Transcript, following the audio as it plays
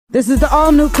This is the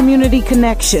all-new Community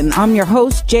Connection. I'm your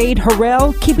host, Jade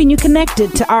Harrell, keeping you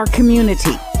connected to our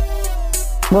community.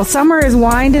 Well, summer is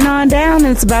winding on down,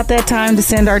 and it's about that time to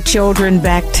send our children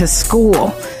back to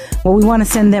school. Well, we want to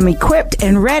send them equipped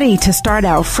and ready to start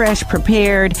out fresh,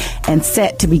 prepared, and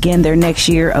set to begin their next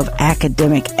year of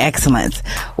academic excellence.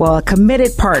 Well, a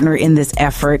committed partner in this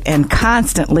effort and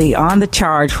constantly on the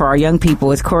charge for our young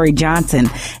people is Korey Johnson.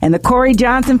 And the Korey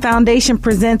Johnson Foundation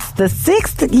presents the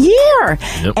 6th year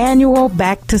annual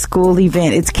Back to School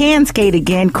event. It's Can Skate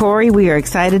again. Korey, we are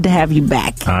excited to have you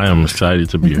back. I am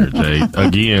excited to be here, Jay.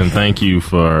 Again, thank you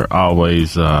for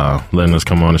always letting us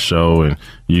come on the show and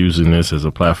using this as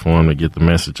a platform to get the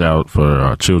message out for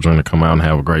our children to come out and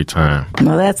have a great time.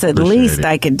 Well, that's at least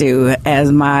I could do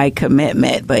as my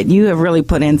commitment, but you have really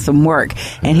put in some work.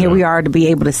 And here we are to be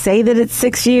able to say that it's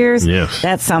 6 years. Yes.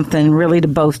 That's something really to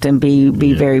boast and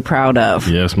be very proud of.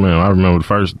 Yes, ma'am. I remember the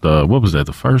first, what was that?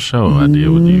 The first show I did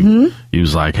with you. He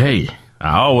was like, hey,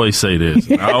 I always say this.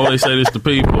 I always say this to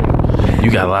people. You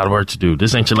got a lot of work to do.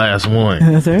 This ain't your last one.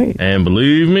 That's right. And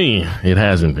believe me, it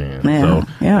hasn't been. So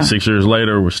 6 years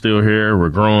later, we're still here. We're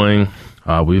growing.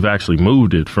 We've actually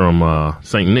moved it from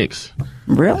St. Nick's.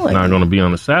 Really? It's not going to be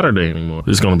on a Saturday anymore.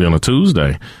 It's going to be on a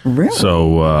Tuesday. Really?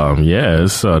 So,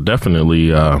 it's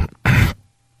definitely,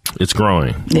 it's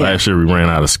growing. Yeah. Last year, we ran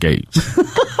out of skates.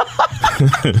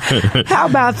 How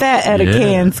about that at a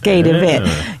Can Skate event?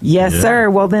 Yes, sir.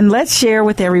 Well, then let's share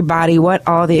with everybody what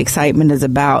all the excitement is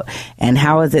about and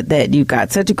how is it that you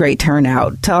got such a great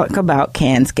turnout. Talk about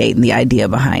Can Skate and the idea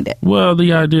behind it. Well,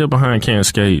 the idea behind Can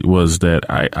Skate was that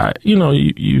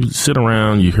you sit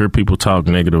around, you hear people talk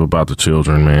negative about the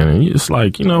children, man, and it's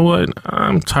like, you know what?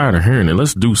 I'm tired of hearing it.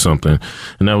 Let's do something.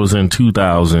 And that was in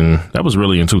 2000. That was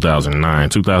really in 2009,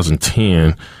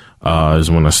 2010. Is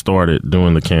when I started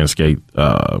doing the Can Skate,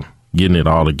 getting it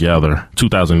all together.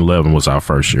 2011 was our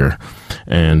first year.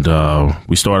 And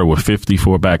we started with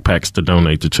 54 backpacks to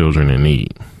donate to children in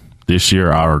need. This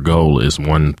year, our goal is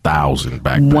 1,000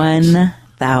 backpacks.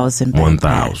 1,000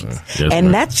 backpacks. 1,000. Yes,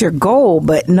 and that's your goal,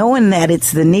 but knowing that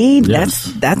it's the need,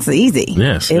 that's easy.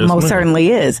 Yes. It most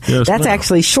certainly is. Yes, that's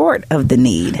actually short of the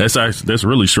need. That's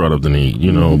really short of the need,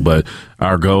 you know, but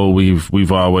our goal,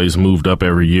 we've always moved up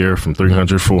every year from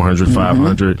 300, 400,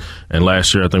 500. And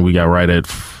last year, I think we got right at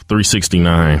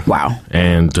 369. Wow.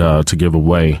 And to give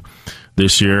away.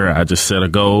 This year, I just set a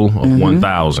goal of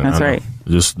 1,000. That's right.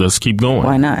 Just let's keep going.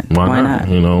 Why not? Why not?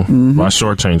 You know, why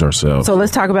shortchange ourselves? So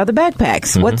let's talk about the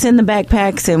backpacks. What's in the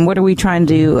backpacks and what are we trying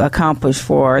to accomplish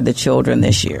for the children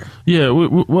this year? Yeah,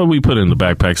 what we put in the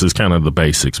backpacks is kind of the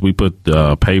basics. We put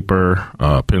paper,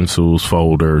 pencils,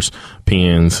 folders,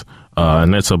 pens,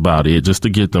 and that's about it, just to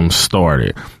get them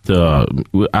started.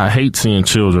 I hate seeing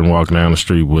children walk down the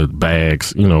street with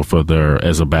bags, you know,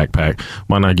 as a backpack.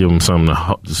 Why not give them something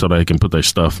so they can put their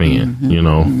stuff in, you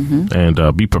know,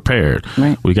 and be prepared.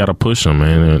 Right. We got to push them,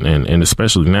 man, and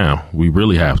especially now, we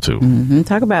really have to.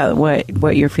 Talk about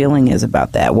what your feeling is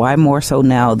about that. Why more so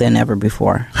now than ever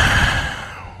before?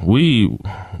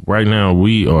 Right now,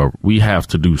 we have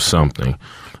to do something.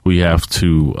 We have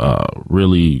to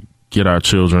really get our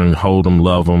children, hold them,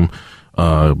 love them,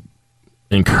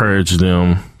 encourage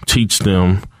them, teach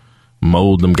them,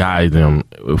 mold them, guide them.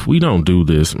 If we don't do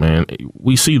this, man,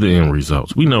 we see the end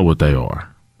results. We know what they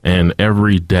are. And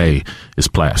every day is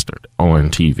plastered on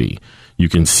TV. You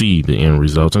can see the end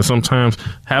results. And sometimes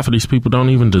half of these people don't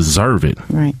even deserve it.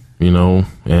 Right. You know,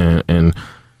 and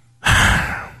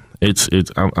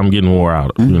I'm getting wore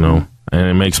out, you know. And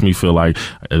it makes me feel like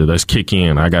let's kick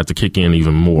in. I got to kick in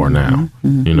even more now,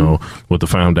 you know, with the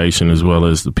foundation as well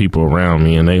as the people around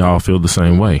me, and they all feel the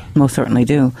same way. Most certainly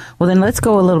do. Well, then let's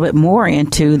go a little bit more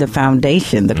into the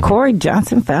foundation, the Korey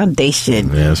Johnson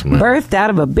Foundation. Yes, ma'am. Birthed out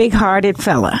of a big-hearted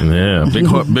fella. Yeah,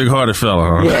 big-hearted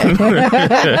fella, huh?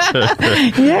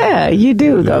 Yeah, yeah, you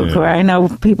do, though, Korey. I know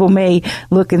people may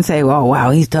look and say, oh,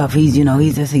 wow, he's tough. He's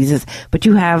this. But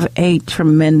you have a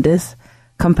tremendous,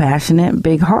 compassionate,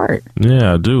 big heart.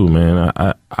 Yeah, I do, man.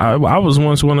 I was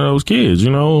once one of those kids, you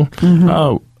know.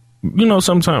 You know,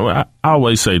 sometimes I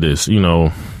always say this, you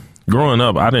know, growing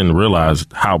up, I didn't realize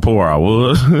how poor I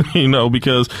was, you know,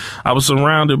 because I was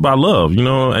surrounded by love, you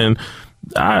know, and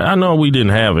I know we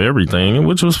didn't have everything,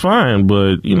 which was fine,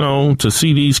 but, you know, to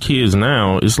see these kids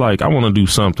now, it's like I want to do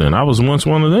something. I was once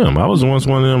one of them. I was once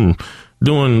one of them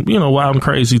doing, wild and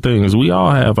crazy things. We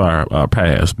all have our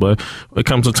past, but it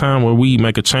comes a time where we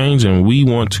make a change and we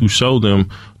want to show them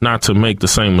not to make the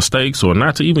same mistakes or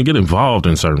not to even get involved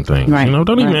in certain things. Right.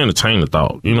 Don't even entertain the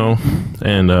thought,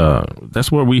 and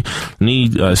that's where we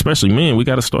need, especially men, we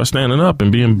got to start standing up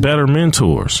and being better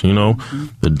mentors,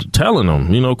 telling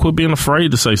them, quit being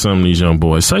afraid to say something to these young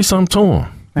boys. Say something to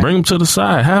them. Right. Bring them to the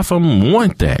side. Half of them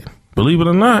want that, believe it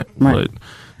or not. Right. But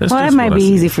that's that might be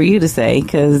easy for you to say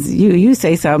because you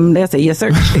say something, they'll say, yes, sir.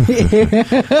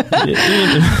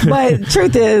 But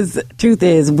truth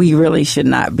is, we really should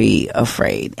not be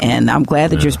afraid. And I'm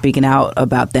glad that you're speaking out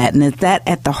about that. And is that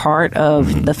at the heart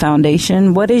of the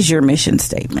foundation? What is your mission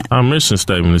statement? Our mission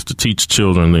statement is to teach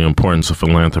children the importance of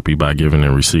philanthropy by giving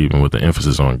and receiving with the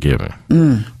emphasis on giving.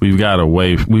 We've gotten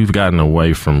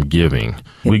away from giving.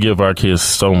 We give our kids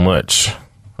so much,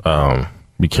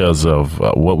 because of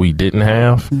what we didn't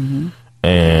have,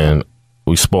 and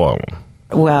we spoil them.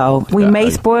 Well, we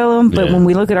may spoil them, but when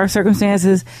we look at our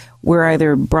circumstances, we're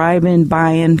either bribing,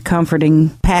 buying, comforting,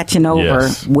 patching over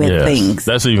with things.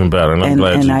 That's even better, and I'm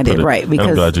glad you put it. Right,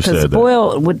 because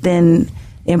spoil would then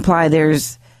imply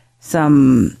there's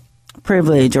some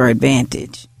privilege or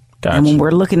advantage. Gotcha. And when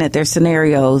we're looking at their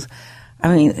scenarios,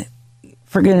 I mean,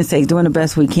 for goodness sake, doing the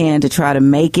best we can to try to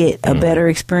make it a better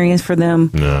experience for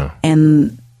them. Yeah.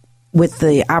 And with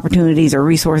the opportunities or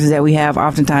resources that we have,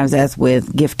 oftentimes that's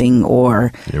with gifting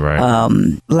or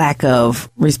lack of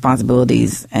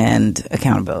responsibilities and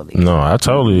accountability. No,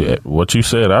 what you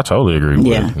said, I totally agree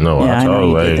with. No, I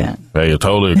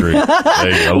totally agree.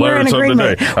 Hey, I learned something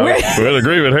today. We're in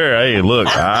agreement here. Hey, look,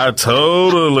 I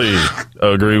totally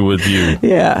agree with you.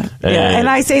 Yeah. And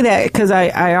I say that because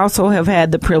I also have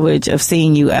had the privilege of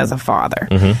seeing you as a father.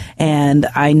 And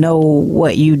I know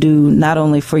what you do not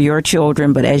only for your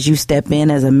children, but as you step in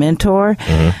as a mentor.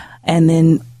 And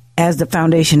then as the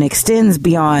foundation extends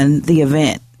beyond the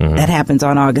event that happens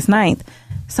on August 9th,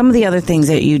 some of the other things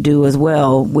that you do as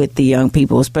well with the young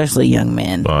people, especially young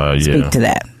men, speak to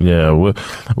that. Yeah.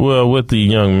 Well, with the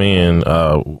young men,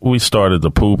 we started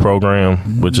the POOL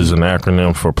program, which is an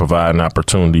acronym for Providing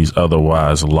Opportunities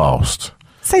Otherwise Lost.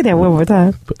 Say that one more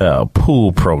time.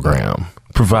 POOL program,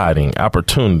 Providing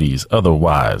Opportunities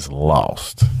Otherwise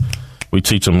Lost. We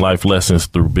teach them life lessons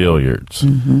through billiards.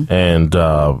 And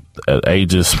from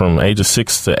ages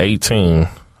 6 to 18,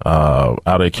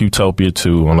 out at Qtopia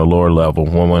 2 on the lower level,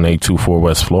 11824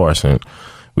 West Florissant.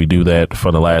 We do that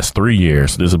for the last 3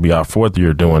 years. This will be our 4th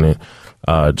year doing it.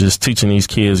 Just teaching these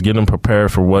kids, getting them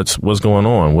prepared for what's going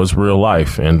on, what's real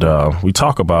life. And we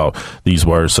talk about these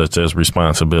words such as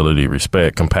responsibility,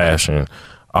 respect, compassion,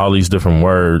 all these different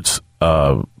words,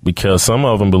 because some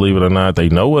of them, believe it or not, they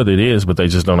know what it is, but they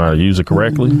just don't know how to use it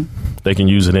correctly. They can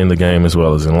use it in the game as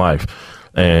well as in life.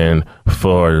 And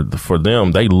for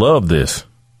them, they love this.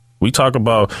 We talk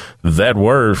about that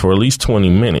word for at least 20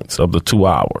 minutes of the 2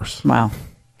 hours. Wow.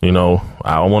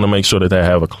 I want to make sure that they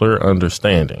have a clear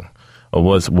understanding of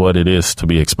what it is to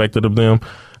be expected of them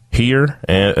here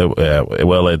and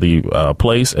well at the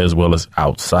place as well as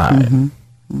outside. And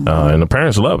the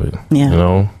parents love it.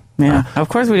 Yeah. Yeah, of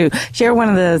course we do. Share one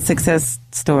of the success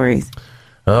stories.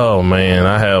 Oh, man.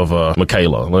 I have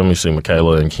Michaela. Let me see,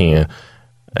 Michaela and Ken.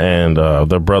 And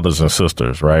they're brothers and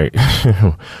sisters, right?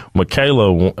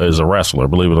 Michaela is a wrestler,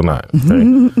 believe it or not.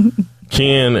 Okay?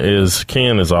 Ken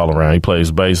is all around. He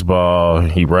plays baseball,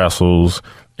 he wrestles,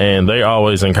 and they're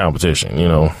always in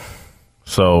competition,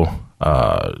 So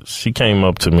she came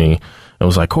up to me and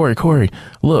was like, Korey,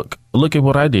 look at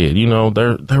what I did.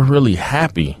 They're really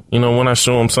happy. When I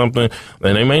show them something,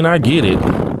 and they may not get it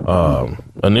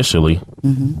initially,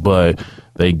 but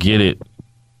they get it.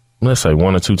 Let's say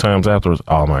 1 or 2 times afterwards.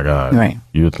 Oh my God! Right?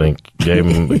 You would think gave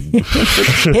him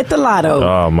hit the lotto.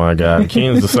 Oh my God!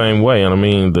 Ken's the same way, and I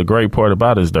mean the great part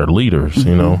about it is they're leaders.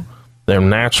 They're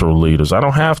natural leaders. I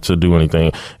don't have to do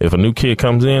anything. If a new kid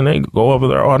comes in, they go over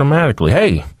there automatically.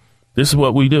 Hey, this is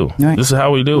what we do. Right. This is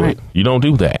how we do it. You don't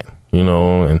do that.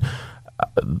 And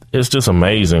it's just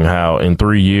amazing how in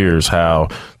 3 years how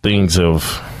things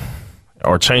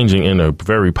are changing in a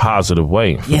very positive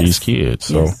way for these kids.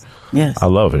 So. Yes. I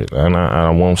love it, and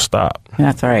I won't stop.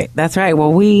 That's right.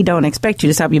 Well, we don't expect you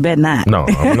to stop. You better not. No,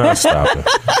 I'm not stopping.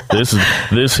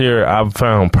 This here, I've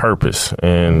found purpose,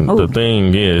 and the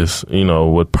thing is,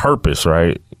 with purpose,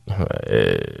 right?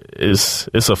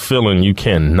 It's a feeling you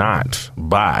cannot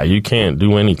buy. You can't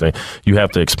do anything. You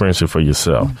have to experience it for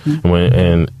yourself.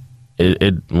 When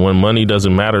money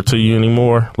doesn't matter to you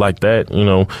anymore like that,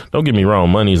 don't get me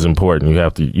wrong. Money is important. You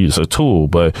have to use a tool,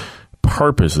 but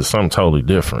purpose is something totally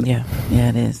different. Yeah,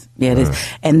 it is. Yeah, it is.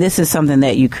 And this is something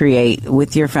that you create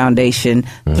with your foundation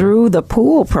through the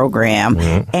pool program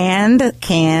and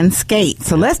Can Skate.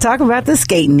 So let's talk about the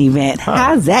skating event.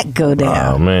 How's that go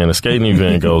down? Oh, man, the skating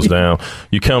event goes down.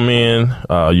 You come in,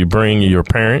 you bring your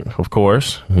parent, of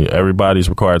course. Everybody's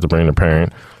required to bring their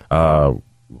parent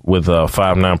with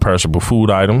 5 non-perishable food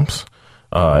items.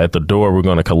 At the door, we're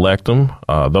going to collect them.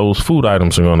 Those food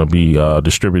items are going to be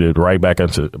distributed right back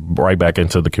into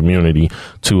the community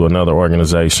to another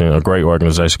organization, a great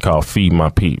organization called Feed My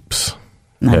Peeps.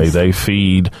 Nice. Okay, they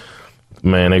feed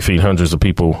hundreds of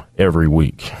people every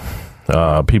week.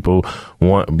 People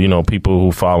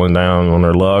who falling down on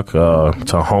their luck,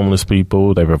 to homeless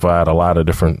people. They provide a lot of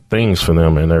different things for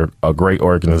them, and they're a great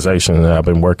organization that I've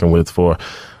been working with for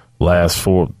last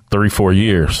 3-4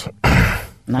 years.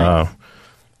 Nice.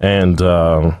 And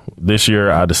this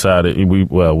year,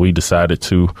 we decided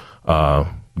to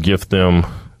gift them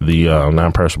the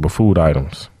non-perishable food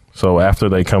items. So after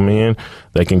they come in,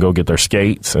 they can go get their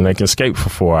skates, and they can skate for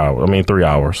 3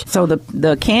 hours. So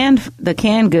the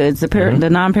canned goods, the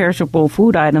non-perishable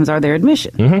food items are their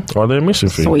admission. Or their admission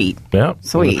fee. Sweet. Yeah.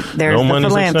 Sweet. There's no the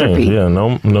money's philanthropy. Yeah,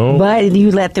 no. But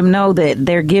you let them know that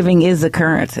their giving is a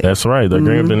currency. That's right. Their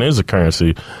giving is a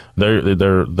currency.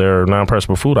 Their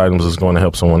non-perishable food items is going to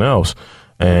help someone else.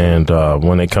 And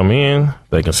when they come in,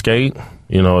 they can skate.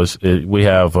 We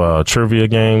have trivia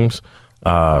games.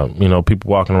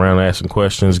 People walking around asking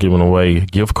questions, giving away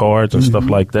gift cards and stuff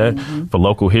like that for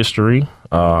local history.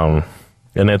 And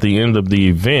at the end of the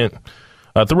event,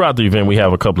 throughout the event, we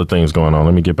have a couple of things going on.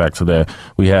 Let me get back to that.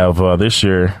 We have this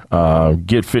year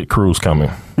Get Fit Cruise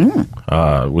coming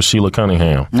with Sheila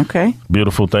Cunningham. Okay,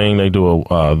 beautiful thing. They do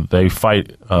they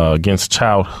fight against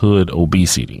childhood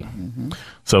obesity.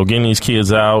 So getting these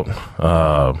kids out,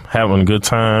 having a good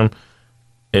time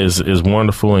is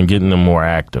wonderful, and getting them more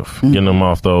active, getting them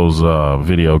off those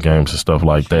video games and stuff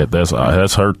like that.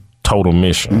 That's her total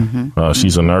mission.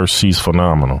 She's a nurse. She's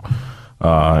phenomenal.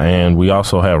 And we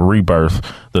also have Rebirth,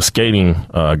 the skating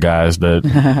guys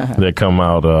that come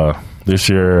out this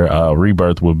year.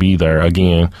 Rebirth will be there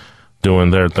again,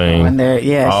 doing their thing.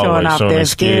 Showing off their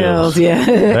skills. Yeah,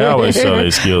 they always show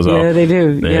their skills off. Yeah, they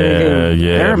do. Yeah,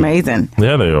 they're amazing.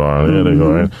 Yeah, they are. Yeah, they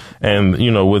are. And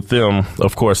with them,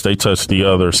 of course, they touch the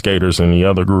other skaters and the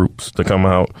other groups to come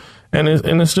out. And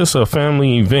it's just a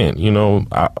family event.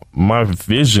 My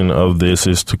vision of this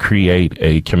is to create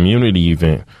a community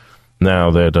event. Now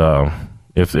that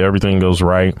if everything goes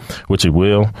right, which it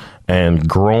will, and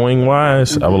growing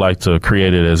wise, I would like to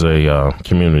create it as a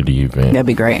community event. That'd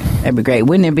be great.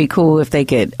 Wouldn't it be cool if they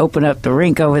could open up the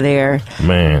rink over there,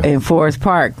 in Forest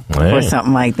Park or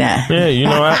something like that? Yeah, in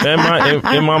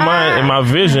my mind, in my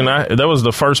vision, that was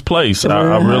the first place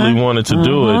I really wanted to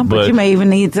do it. But you may even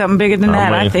need something bigger than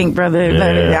that. I think, brother.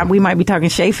 Yeah. We might be talking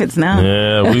Shafits now.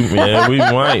 Yeah, we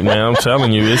might, man. I'm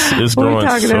telling you, it's growing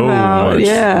so much.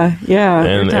 Yeah.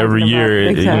 And every year,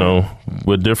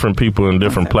 with different people and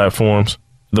different platforms.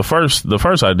 The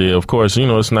first idea, of course,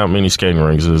 it's not many skating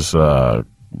rinks. It's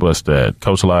what's that?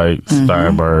 Coach Light,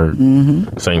 Steinberg,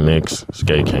 St. Nick's,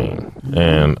 Skate King,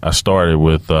 and I started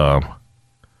with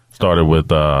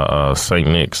St.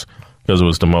 Nick's because it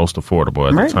was the most affordable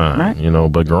at the time. Right.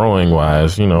 But growing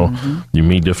wise, you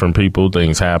meet different people,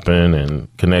 things happen, and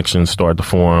connections start to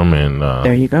form, and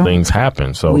there you go. Things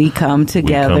happen. So we come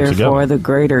together for the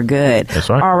greater good.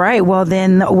 That's right. All right. Well,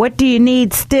 then, what do you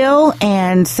need still?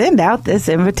 And send out this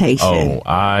invitation. Oh,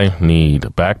 I need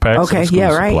backpacks. And school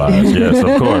supplies. Yes,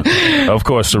 of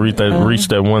course. To reach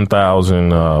that 1,000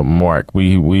 mark,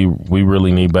 we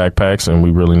really need backpacks, and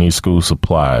we really need school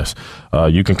supplies.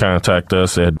 You can contact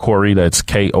us at Korey, that's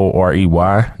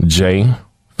Korey, J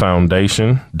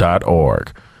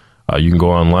Foundation.org. You can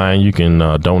go online, you can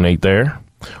donate there,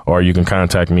 or you can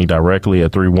contact me directly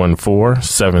at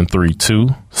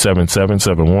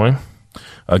 314-732-7771.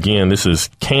 Again, this is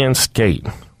Can Skate.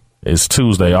 It's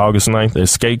Tuesday, August 9th at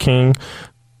Skate King,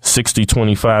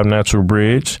 6025 Natural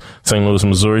Bridge, St. Louis,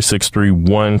 Missouri,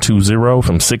 63120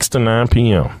 from 6 to 9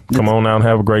 p.m. Come on out and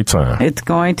have a great time. It's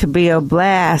going to be a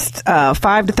blast.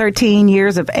 5 to 13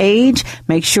 years of age.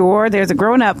 Make sure there's a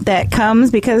grown-up that comes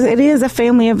because it is a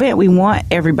family event. We want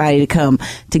everybody to come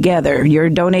together. Your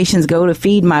donations go to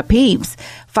Feed My Peeps.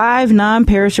 5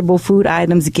 non-perishable food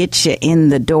items get you in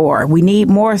the door. We need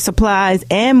more supplies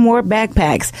and more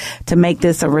backpacks to make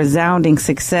this a resounding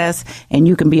success, and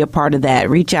you can be a part of that.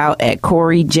 Reach out at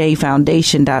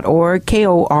KoreyJFoundation.org,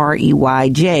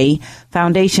 KoreyJ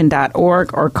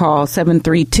Foundation.org, or call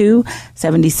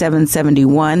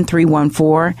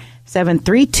 732-7771,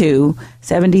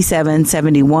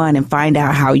 732-7771 and find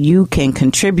out how you can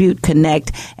contribute,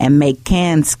 connect, and make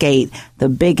Can Skate the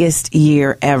biggest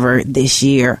year ever this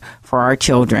year for our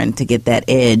children to get that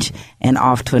edge and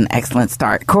off to an excellent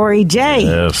start. Korey, Jay,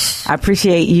 yes. I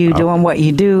appreciate you doing what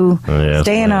you do,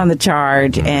 staying on the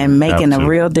charge, and making a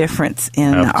real difference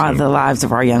in the lives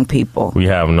of our young people. We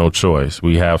have no choice.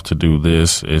 We have to do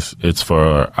this. It's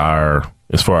for our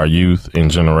youth and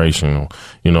generation.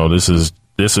 You know, this is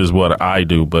what I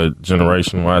do, but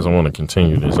generation-wise, I want to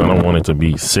continue this. I don't want it to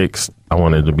be 6. I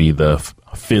want it to be the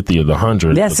 50 or the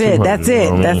 100. That's it. That's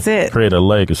it. That's it. Create a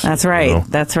legacy. That's right. You know?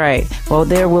 That's right. Well,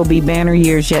 there will be banner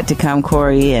years yet to come,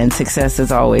 Korey, and success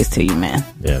as always to you, man.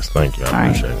 Yes, thank you. I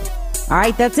appreciate it. All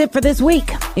right, that's it for this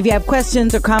week. If you have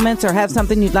questions or comments or have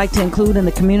something you'd like to include in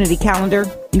the community calendar,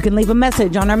 you can leave a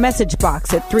message on our message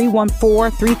box at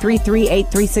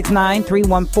 314-333-8369,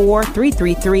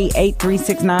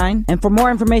 314-333-8369. And for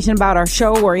more information about our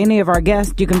show or any of our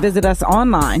guests, you can visit us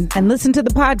online and listen to the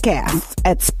podcasts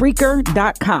at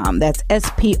Spreaker.com. That's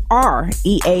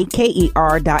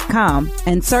Spreaker.com.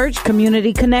 And search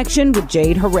Community Connection with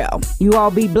Jade Harrell. You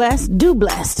all be blessed, do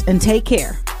blessed, and take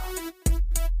care.